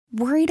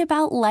Worried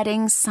about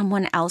letting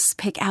someone else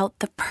pick out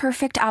the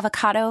perfect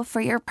avocado for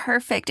your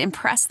perfect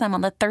impress them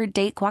on the third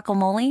date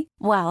guacamole?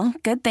 Well,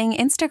 good thing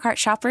Instacart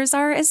shoppers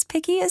are as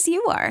picky as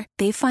you are.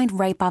 They find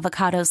ripe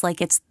avocados like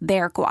it's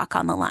their guac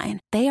on the line.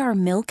 They are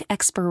milk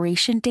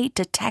expiration date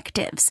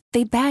detectives.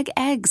 They bag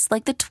eggs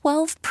like the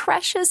 12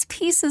 precious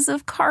pieces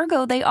of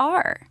cargo they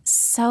are.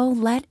 So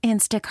let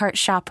Instacart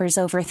shoppers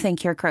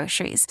overthink your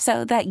groceries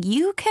so that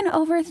you can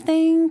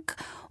overthink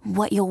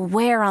what you'll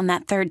wear on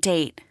that third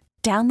date.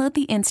 Download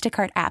the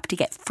Instacart app to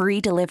get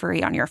free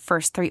delivery on your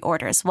first 3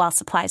 orders while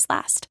supplies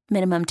last.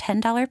 Minimum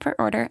 $10 per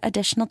order.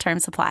 Additional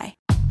terms apply.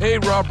 Hey,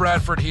 Rob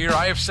Bradford here.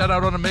 I have set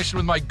out on a mission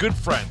with my good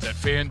friends at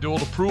FanDuel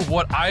to prove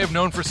what I have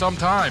known for some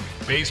time.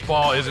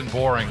 Baseball isn't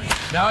boring.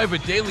 Now I have a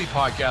daily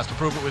podcast to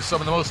prove it with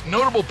some of the most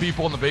notable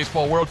people in the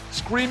baseball world,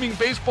 screaming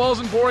baseball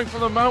isn't boring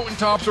from the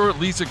mountaintops, or at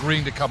least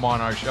agreeing to come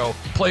on our show.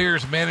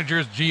 Players,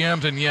 managers,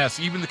 GMs, and yes,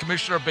 even the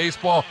commissioner of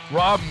baseball,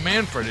 Rob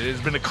Manfred. It has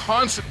been a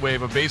constant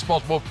wave of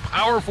baseball's most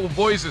powerful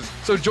voices.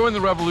 So join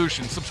the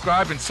revolution.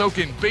 Subscribe and soak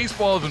in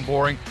Baseball Isn't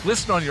Boring.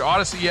 Listen on your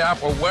Odyssey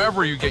app or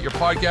wherever you get your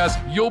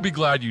podcasts. You'll be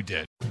glad you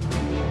did.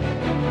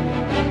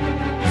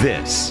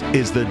 This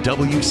is the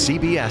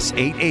WCBS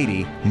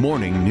 880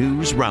 Morning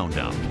News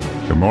Roundup.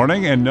 Good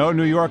morning, and no,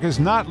 New York is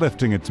not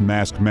lifting its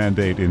mask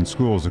mandate in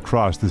schools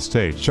across the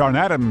state. Sean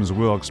Adams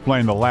will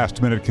explain the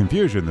last-minute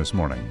confusion this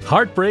morning.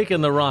 Heartbreak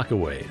in the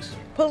Rockaways.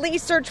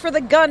 Police search for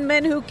the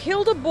gunman who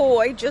killed a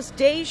boy just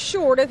days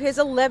short of his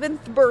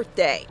 11th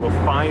birthday. We'll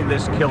find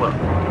this killer.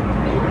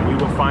 We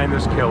will find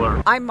this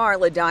killer. I'm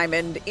Marla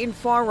Diamond in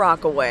Far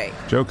Rockaway.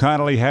 Joe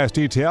Connolly has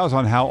details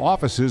on how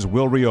offices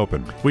will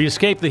reopen. We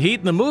escaped the heat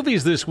in the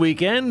movies this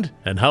weekend,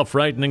 and how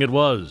frightening it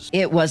was.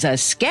 It was a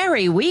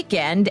scary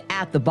weekend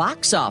at the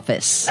box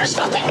office. There's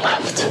nothing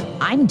left.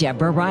 I'm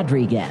Deborah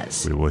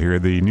Rodriguez. We will hear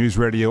the News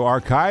Radio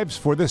archives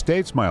for this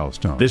date's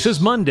milestone. This is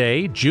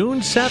Monday, June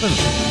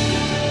 7th.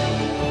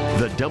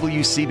 The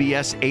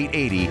WCBS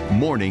 880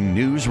 Morning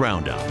News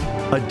Roundup.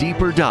 A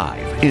deeper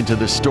dive into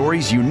the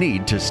stories you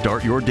need to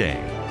start your day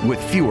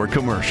with fewer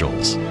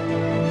commercials.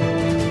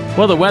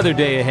 Well, the weather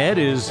day ahead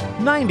is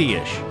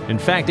 90-ish. In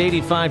fact,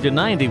 85 to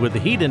 90 with the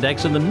heat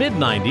index in the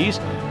mid-90s.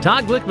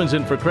 Todd Glickman's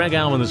in for Craig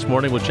Allen this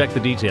morning. We'll check the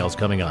details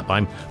coming up.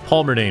 I'm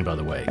Paul Murnane, by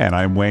the way. And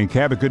I'm Wayne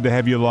Cabot. Good to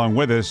have you along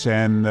with us.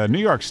 And New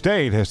York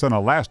State has done a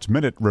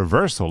last-minute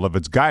reversal of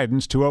its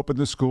guidance to open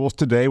the schools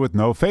today with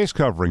no face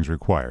coverings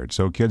required.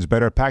 So kids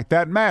better pack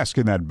that mask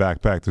in that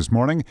backpack this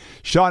morning.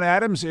 Sean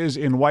Adams is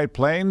in White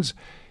Plains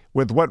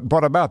with what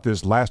brought about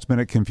this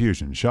last-minute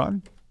confusion.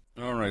 Sean?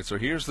 All right, so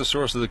here's the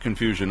source of the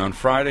confusion. On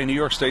Friday, New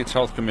York State's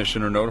health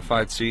commissioner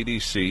notified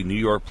CDC New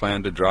York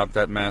planned to drop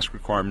that mask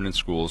requirement in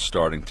schools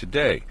starting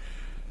today.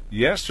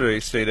 Yesterday,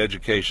 State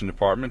Education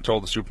Department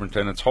told the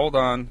superintendents, hold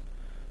on,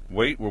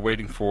 wait, we're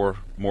waiting for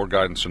more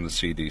guidance from the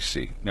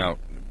CDC. Now,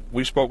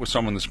 we spoke with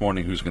someone this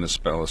morning who's going to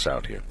spell us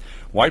out here.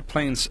 White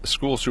Plains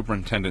School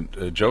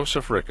Superintendent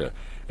Joseph Ricca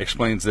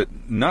explains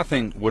that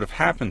nothing would have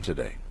happened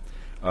today.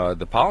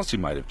 The policy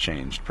might have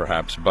changed,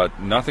 perhaps, but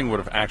nothing would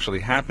have actually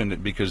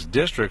happened because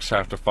districts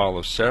have to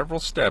follow several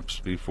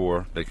steps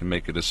before they can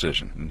make a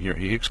decision. And here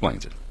he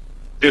explains it.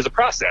 There's a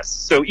process.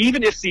 So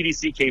even if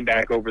CDC came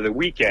back over the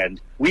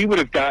weekend, we would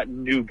have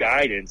gotten new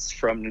guidance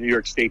from the New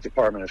York State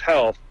Department of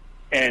Health,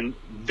 and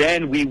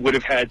then we would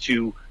have had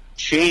to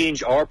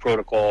change our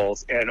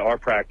protocols and our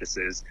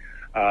practices,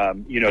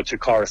 to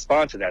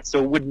correspond to that.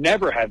 So it would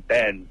never have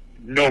been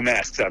no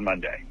masks on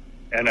Monday.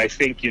 And I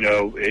think,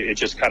 it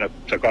just kind of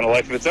took on a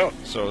life of its own.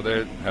 So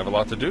they have a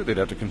lot to do. They'd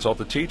have to consult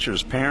the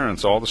teachers,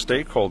 parents, all the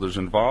stakeholders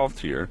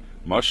involved here.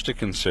 Much to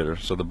consider.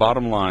 So the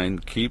bottom line,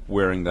 keep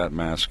wearing that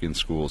mask in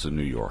schools in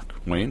New York.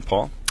 Wayne,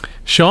 Paul?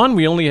 Sean,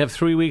 we only have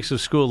 3 weeks of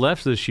school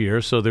left this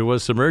year, so there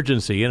was some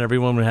urgency, and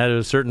everyone had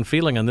a certain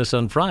feeling on this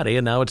on Friday,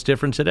 and now it's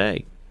different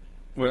today.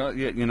 Well,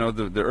 yeah,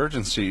 the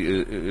urgency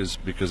is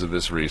because of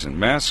this reason.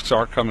 Masks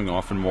are coming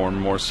off in more and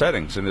more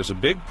settings, and there's a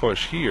big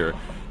push here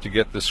to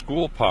get the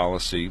school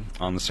policy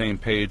on the same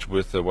page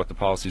with what the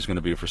policy is going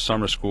to be for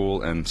summer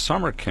school and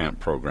summer camp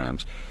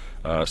programs.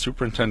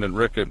 Superintendent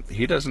Ricca,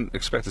 he doesn't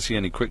expect to see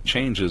any quick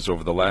changes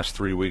over the last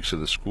 3 weeks of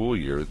the school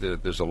year.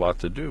 There's a lot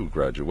to do,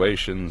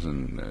 graduations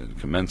and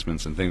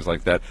commencements and things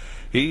like that.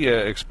 He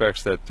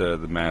expects that the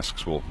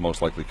masks will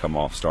most likely come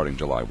off starting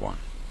July 1.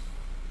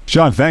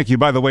 Sean, thank you.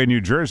 By the way,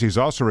 New Jersey is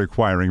also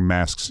requiring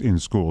masks in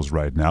schools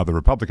right now. The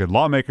Republican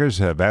lawmakers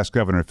have asked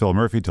Governor Phil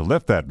Murphy to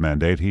lift that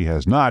mandate. He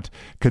has not.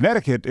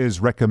 Connecticut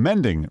is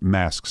recommending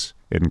masks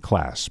in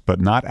class, but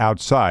not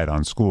outside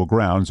on school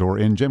grounds or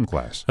in gym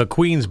class. A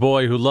Queens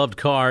boy who loved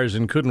cars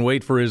and couldn't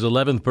wait for his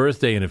 11th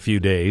birthday in a few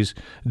days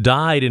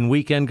died in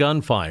weekend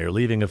gunfire,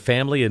 leaving a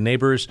family and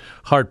neighbors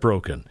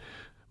heartbroken.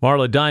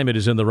 Marla Diamond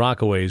is in the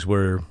Rockaways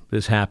where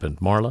this happened.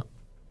 Marla?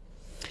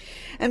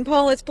 And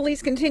Paul, as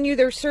police continue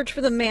their search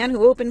for the man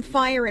who opened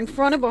fire in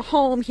front of a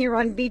home here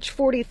on Beach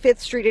 45th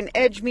Street in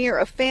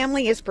Edgemere, a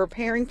family is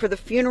preparing for the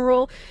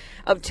funeral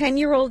of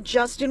 10-year-old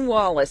Justin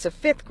Wallace, a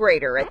fifth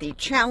grader at the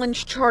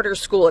Challenge Charter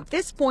School. At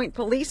this point,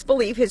 police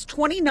believe his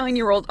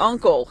 29-year-old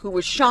uncle, who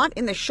was shot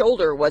in the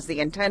shoulder, was the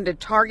intended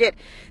target.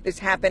 This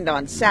happened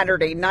on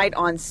Saturday night.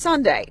 On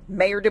Sunday,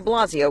 Mayor de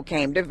Blasio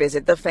came to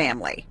visit the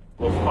family.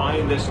 We'll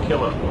find this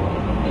killer.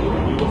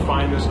 We will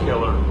find this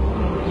killer.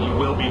 He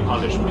will be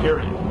punished,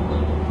 period.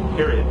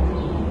 Period.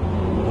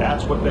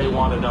 That's what they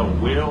want to know.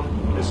 Will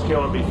this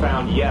killer be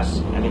found? Yes,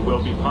 and he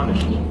will be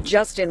punished.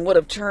 Justin would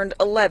have turned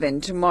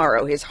 11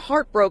 tomorrow. His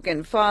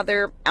heartbroken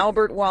father,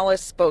 Albert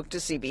Wallace, spoke to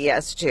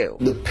CBS 2.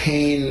 The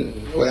pain,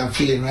 what I'm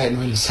feeling right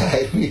now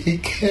inside me, I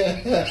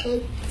can't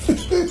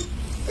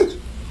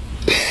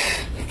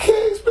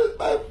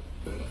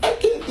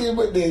deal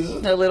with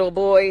this. The little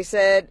boy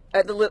said,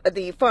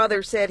 the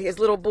father said his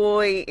little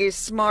boy is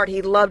smart.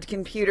 He loved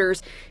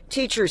computers.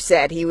 Teachers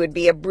said he would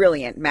be a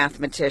brilliant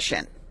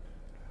mathematician.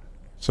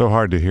 So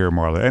hard to hear,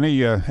 Marla.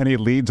 Any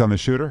leads on the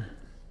shooter?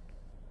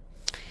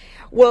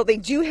 Well, they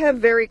do have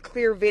very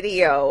clear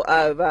video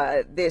of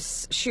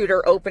this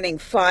shooter opening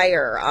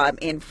fire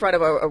in front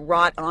of a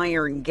wrought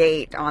iron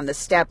gate on the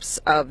steps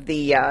of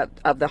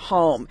the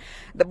home.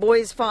 The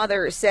boy's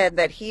father said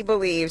that he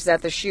believes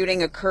that the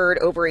shooting occurred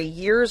over a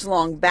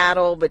years-long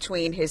battle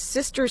between his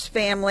sister's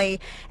family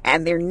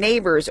and their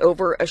neighbors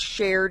over a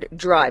shared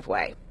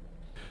driveway.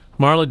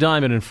 Marla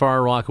Diamond in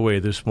Far Rockaway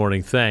this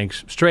morning.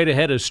 Thanks. Straight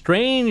ahead, a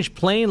strange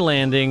plane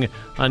landing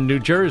on New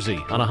Jersey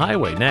on a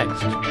highway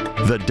next.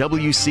 The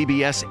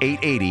WCBS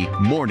 880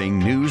 Morning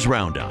News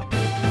Roundup.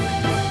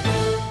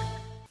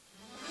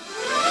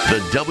 The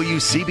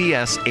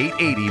WCBS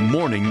 880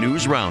 Morning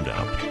News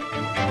Roundup.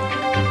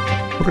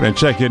 We're going to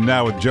check in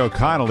now with Joe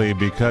Connolly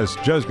because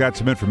Joe's got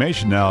some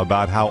information now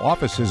about how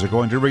offices are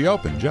going to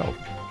reopen. Joe.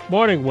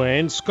 Morning,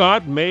 Wayne.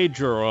 Scott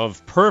Major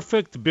of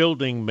Perfect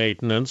Building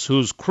Maintenance,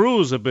 whose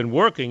crews have been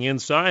working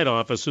inside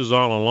offices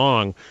all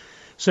along,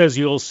 says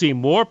you'll see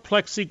more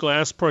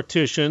plexiglass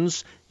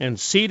partitions and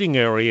seating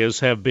areas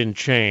have been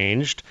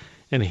changed.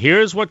 And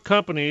here's what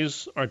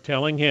companies are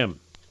telling him.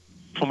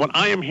 From what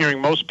I am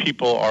hearing, most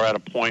people are at a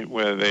point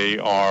where they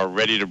are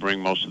ready to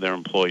bring most of their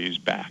employees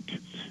back.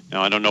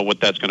 Now, I don't know what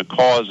that's going to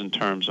cause in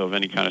terms of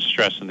any kind of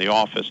stress in the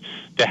office.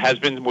 There has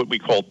been what we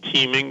call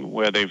teaming,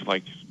 where they've,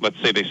 let's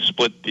say they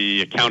split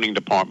the accounting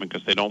department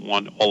because they don't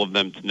want all of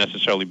them to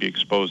necessarily be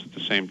exposed at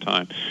the same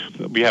time.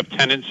 We have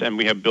tenants and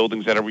we have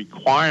buildings that are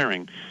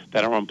requiring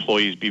that our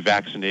employees be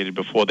vaccinated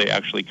before they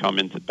actually come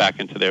back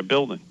into their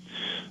building.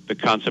 The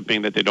concept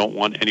being that they don't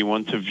want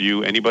anyone to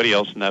view anybody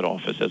else in that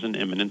office as an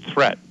imminent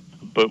threat.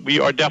 But we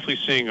are definitely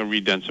seeing a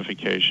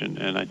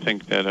redensification, and I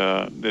think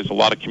that there's a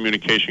lot of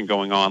communication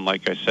going on,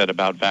 like I said,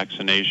 about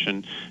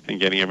vaccination and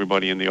getting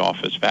everybody in the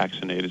office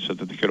vaccinated so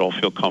that they could all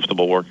feel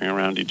comfortable working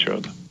around each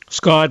other.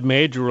 Scott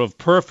Major of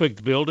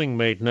Perfect Building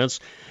Maintenance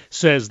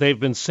says they've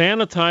been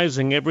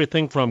sanitizing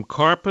everything from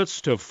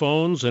carpets to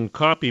phones and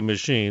copy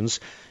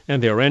machines,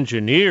 and their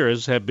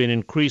engineers have been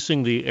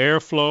increasing the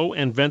airflow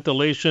and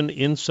ventilation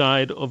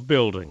inside of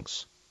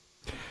buildings.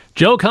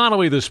 Joe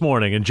Connolly this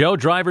morning. And Joe,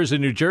 drivers in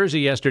New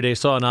Jersey yesterday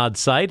saw an odd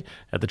sight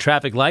at the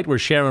traffic light where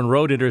Sharon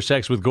Road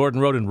intersects with Gordon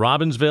Road in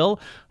Robbinsville.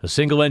 A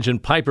single-engine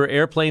Piper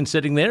airplane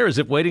sitting there as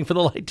if waiting for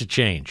the light to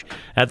change.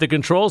 At the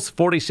controls,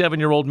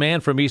 47-year-old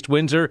man from East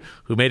Windsor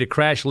who made a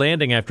crash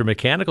landing after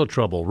mechanical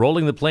trouble,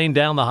 rolling the plane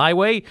down the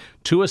highway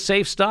to a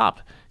safe stop.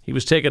 He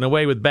was taken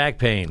away with back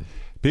pain.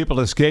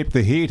 People escaped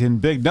the heat in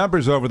big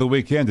numbers over the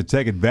weekend to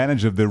take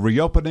advantage of the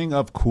reopening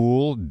of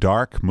cool,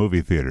 dark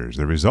movie theaters.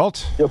 The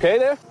result? You okay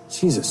there?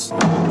 Jesus. I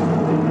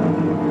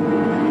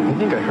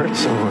think I hurt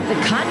someone. The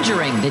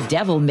Conjuring, The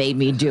Devil Made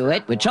Me Do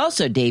It, which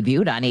also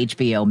debuted on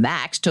HBO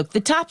Max, took the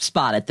top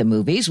spot at the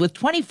movies with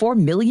 $24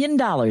 million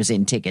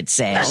in ticket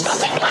sales.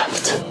 There's nothing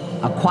left.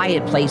 A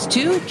Quiet Place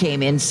 2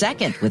 came in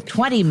second with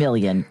 $20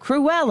 million.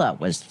 Cruella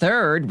was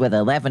third with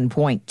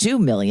 $11.2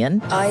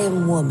 million. I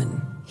Am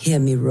Woman. Hear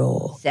me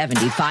roar.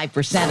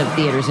 75% of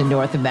theaters in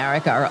North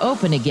America are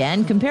open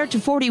again compared to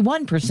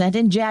 41%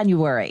 in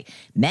January.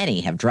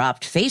 Many have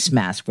dropped face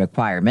mask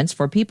requirements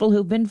for people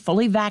who've been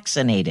fully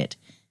vaccinated.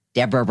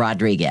 Deborah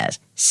Rodriguez,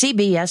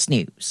 CBS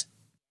News.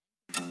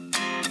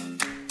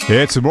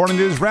 It's the Morning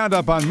News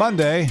Roundup on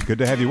Monday. Good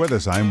to have you with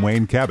us. I'm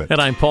Wayne Cabot.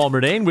 And I'm Paul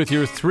Murnane with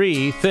your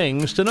 3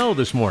 things to know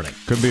this morning.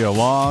 Could be a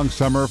long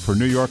summer for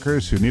New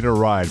Yorkers who need a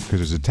ride because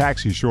there's a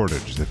taxi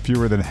shortage. There's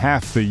fewer than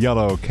half the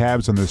yellow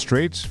cabs on the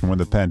streets from when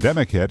the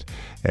pandemic hit,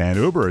 and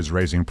Uber is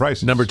raising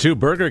prices. Number 2,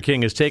 Burger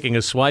King is taking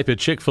a swipe at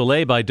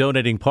Chick-fil-A by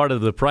donating part of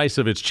the price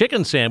of its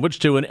chicken sandwich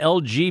to an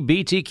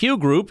LGBTQ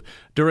group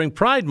during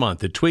Pride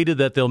Month. It tweeted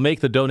that they'll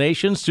make the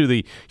donations to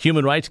the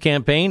Human Rights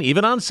Campaign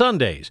even on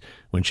Sundays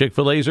when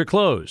Chick-fil-A's are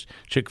closed.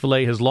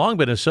 Chick-fil-A has long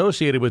been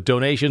associated with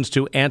donations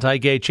to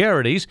anti-gay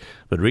charities,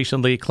 but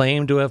recently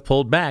claimed to have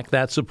pulled back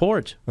that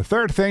support. The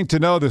third thing to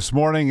know this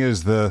morning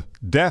is the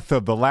death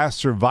of the last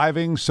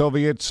surviving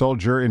Soviet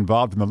soldier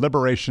involved in the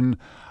liberation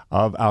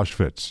of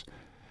Auschwitz.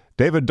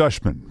 David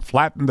Dushman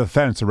flattened the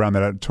fence around that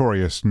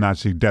notorious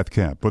Nazi death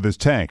camp with his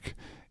tank.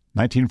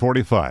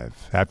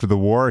 1945. After the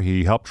war,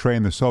 he helped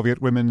train the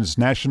Soviet women's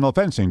national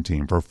fencing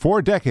team for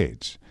 4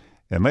 decades.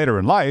 And later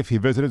in life, he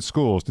visited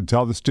schools to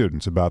tell the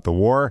students about the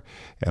war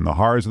and the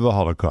horrors of the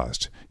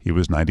Holocaust. He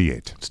was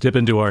 98. Let's dip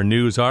into our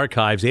news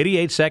archives.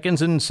 88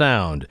 seconds in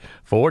sound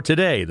for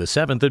today, the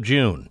 7th of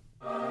June.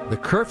 The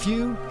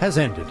curfew has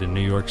ended in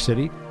New York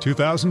City.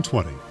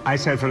 2020. I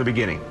said from the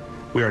beginning,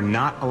 we are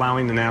not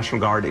allowing the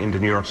National Guard into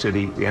New York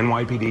City. The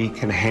NYPD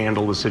can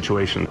handle the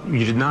situation.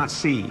 You did not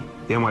see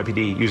the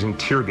NYPD using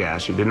tear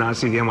gas. You did not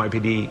see the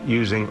NYPD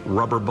using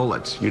rubber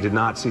bullets. You did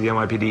not see the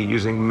NYPD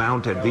using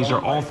mounted. These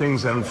are all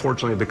things that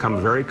unfortunately have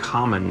become very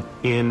common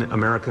in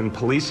American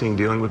policing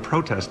dealing with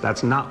protests.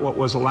 That's not what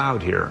was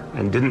allowed here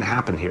and didn't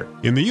happen here.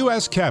 In the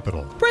U.S.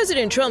 Capitol,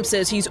 President Trump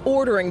says he's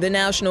ordering the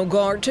National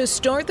Guard to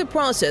start the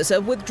process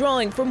of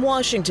withdrawing from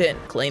Washington,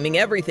 claiming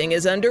everything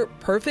is under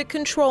perfect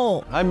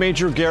control. I'm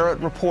Major Garrett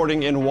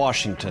reporting in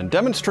Washington.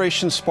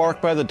 Demonstrations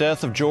sparked by the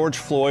death of George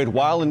Floyd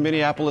while in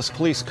Minneapolis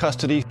police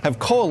custody have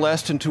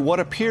coalesced into what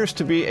appears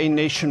to be a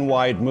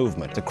nationwide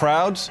movement. The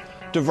crowds,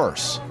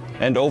 diverse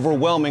and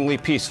overwhelmingly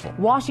peaceful.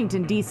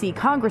 Washington, D.C.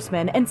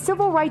 Congressman and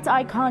civil rights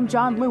icon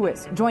John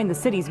Lewis joined the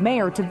city's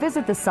mayor to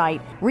visit the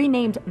site,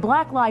 renamed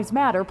Black Lives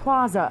Matter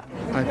Plaza.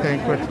 I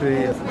think what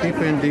the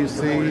people in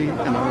D.C.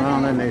 and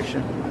around the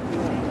nation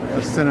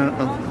are sending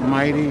a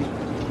mighty,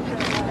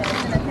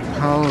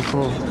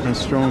 powerful and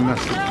strong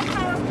message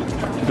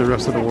to the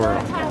rest of the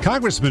world.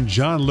 Congressman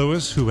John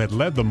Lewis, who had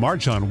led the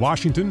march on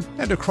Washington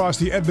and across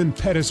the Edmund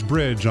Pettus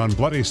Bridge on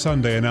Bloody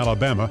Sunday in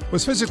Alabama,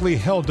 was physically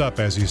held up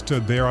as he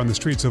stood there on the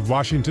streets of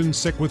Washington,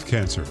 sick with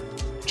cancer.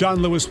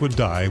 John Lewis would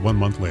die 1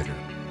 month later.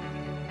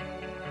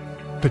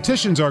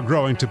 Petitions are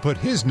growing to put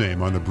his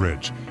name on the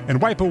bridge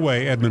and wipe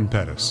away Edmund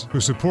Pettus,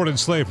 who supported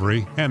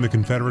slavery and the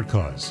Confederate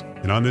cause.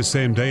 And on this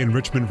same day in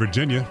Richmond,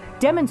 Virginia,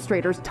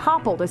 demonstrators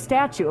toppled a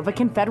statue of a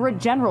Confederate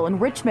general in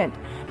Richmond,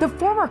 the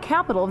former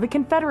capital of the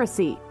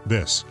Confederacy.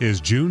 This is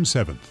June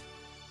 7th.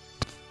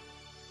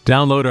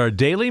 Download our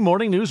daily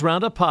Morning News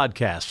Roundup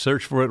podcast.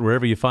 Search for it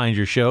wherever you find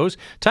your shows.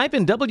 Type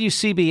in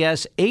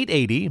WCBS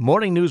 880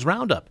 Morning News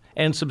Roundup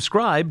and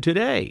subscribe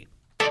today.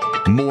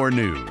 More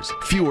news,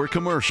 fewer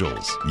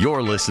commercials.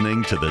 You're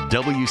listening to the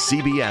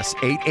WCBS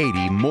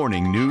 880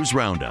 Morning News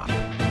Roundup.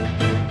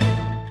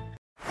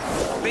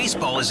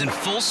 Baseball is in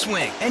full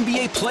swing.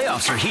 NBA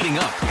playoffs are heating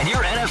up, and your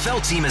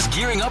NFL team is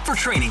gearing up for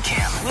training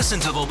camp. Listen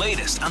to the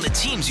latest on the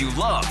teams you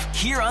love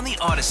here on the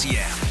Odyssey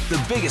app.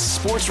 The biggest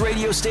sports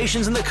radio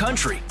stations in the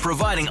country,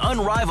 providing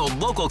unrivaled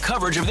local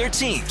coverage of their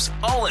teams,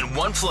 all in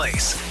one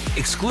place.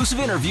 Exclusive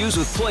interviews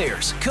with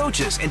players,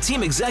 coaches, and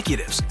team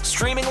executives,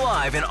 streaming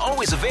live and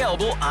always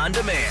available on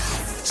demand.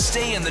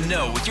 Stay in the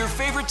know with your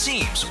favorite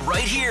teams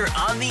right here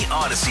on the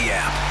Odyssey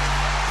app.